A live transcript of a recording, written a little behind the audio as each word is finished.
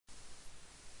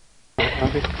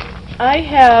copy? I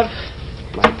have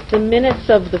the minutes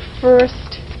of the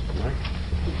 1st,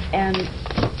 and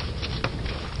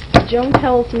Joan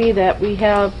tells me that we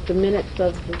have the minutes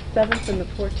of the 7th and the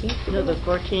 14th. No, the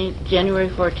 14th, January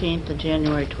 14th and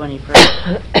January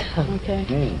 21st. Okay.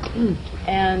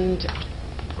 And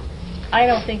I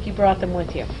don't think you brought them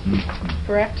with you,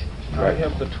 correct? I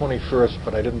have the 21st,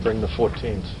 but I didn't bring the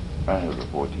 14th. I have the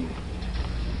 14th.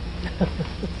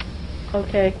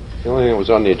 Okay. The only thing that was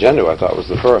on the agenda, I thought, was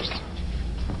the 1st.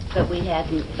 But we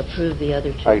hadn't approved the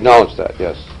other two. I acknowledge that,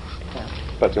 yes. Yeah.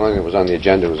 But the only thing that was on the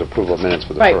agenda was approval of minutes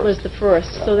for the 1st. Right, was the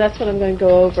 1st. So that's what I'm going to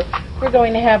go over. We're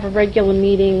going to have a regular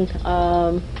meeting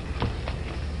on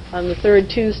the 3rd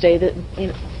Tuesday. That, you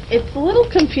know, it's a little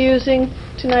confusing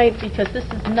tonight because this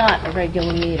is not a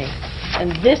regular meeting.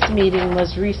 And this meeting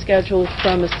was rescheduled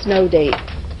from a snow date.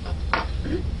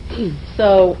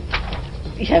 So,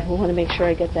 yeah, we want to make sure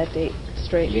I get that date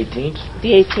straight. The 18th?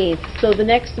 The 18th. So the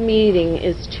next meeting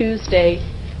is Tuesday,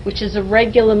 which is a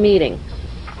regular meeting.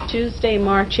 Tuesday,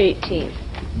 March 18th.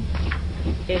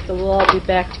 Okay, so we'll all be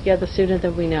back together sooner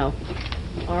than we know.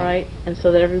 All right? And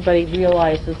so that everybody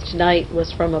realizes tonight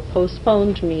was from a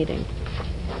postponed meeting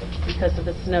because of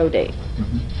a snow date.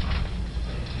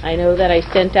 I know that I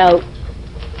sent out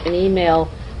an email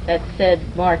that said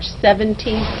March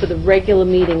 17th for the regular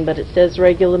meeting, but it says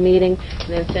regular meeting, and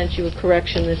then sent you a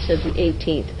correction that said the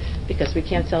 18th, because we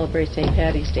can't celebrate St.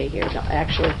 Patty's Day here. No,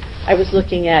 actually, I was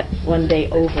looking at one day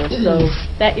over, so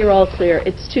that you're all clear.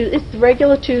 It's the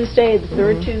regular Tuesday, the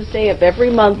 3rd Tuesday of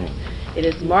every month. It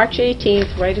is March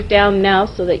 18th. Write it down now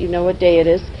so that you know what day it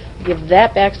is. Give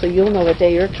that back so you'll know what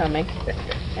day you're coming.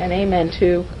 And amen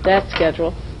to that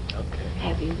schedule.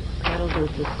 Have you settled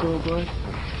with the school board?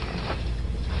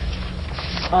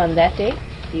 On that date?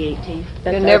 The 18th? That's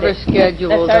They're our never date.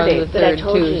 scheduled That's our on date. the But I third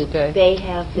told you, Tuesday. they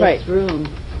have this Right. room.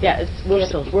 Yeah,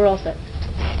 we're all set.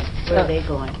 Where are they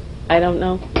going? I don't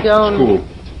know. Joan,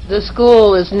 the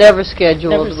school is never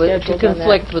scheduled, Never to scheduled on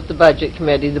conflict with the budget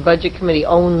committee. The budget committee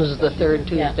owns the third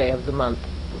Yeah. Tuesday of the month.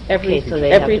 Every Okay, so they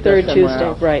have every to go 3rd somewhere Tuesday,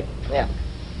 else. right. Yeah.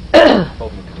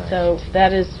 So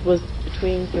that was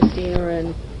between Christina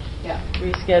and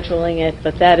rescheduling it,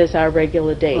 but that is our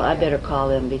regular date. Well, I better call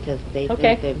them because they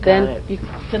Okay, think they've got then it. you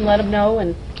can let them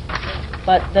know,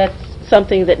 but that's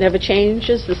something that never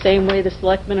changes, the same way the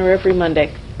selectmen are every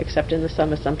Monday, except in the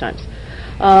summer sometimes.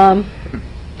 All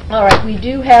right, we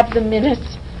do have the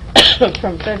minutes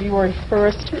from February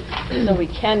 1st, so we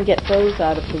can get those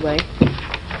out of the way.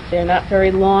 They're not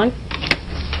very long.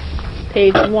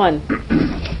 Page 1.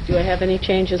 Do I have any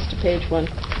changes to page 1?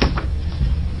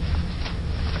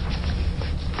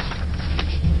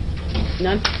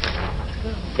 None?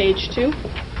 Page 2?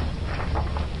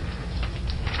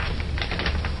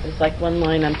 There's like one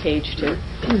line on page 2.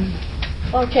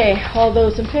 Okay, all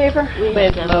those in favor? We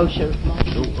have a motion.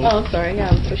 Oh, I'm sorry, yeah,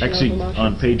 I'm pushing over Actually, motion.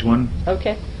 on page 1,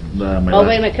 Okay. my Oh, last-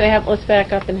 wait a minute, let's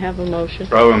back up and have a motion.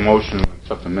 Rather than motion,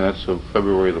 accept the minutes of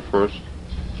February the 1st.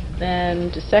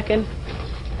 And a second.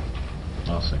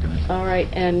 I'll second it. All right,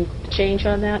 and change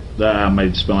on that?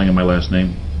 My spelling of my last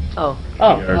name. Oh.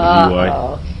 Oh,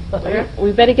 R-Z-Y.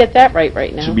 we better get that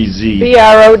right now. Should be Z.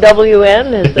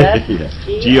 BROWN, is that? Yeah.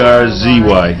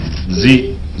 G-R-Z-Y.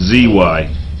 Z-Y.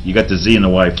 You got the Z and the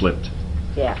Y flipped.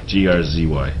 Yeah.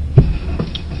 G-R-Z-Y.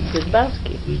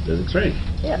 Guzbowski. That's right.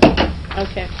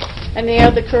 Okay. Any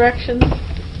other corrections?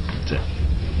 That's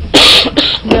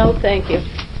it. No, thank you.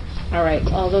 All right,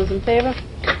 all those in favor?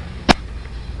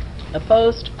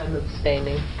 Opposed? I'm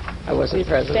abstaining. I wasn't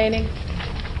present. Abstaining?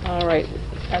 All right,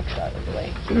 that's out of the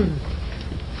way.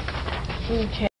 Okay.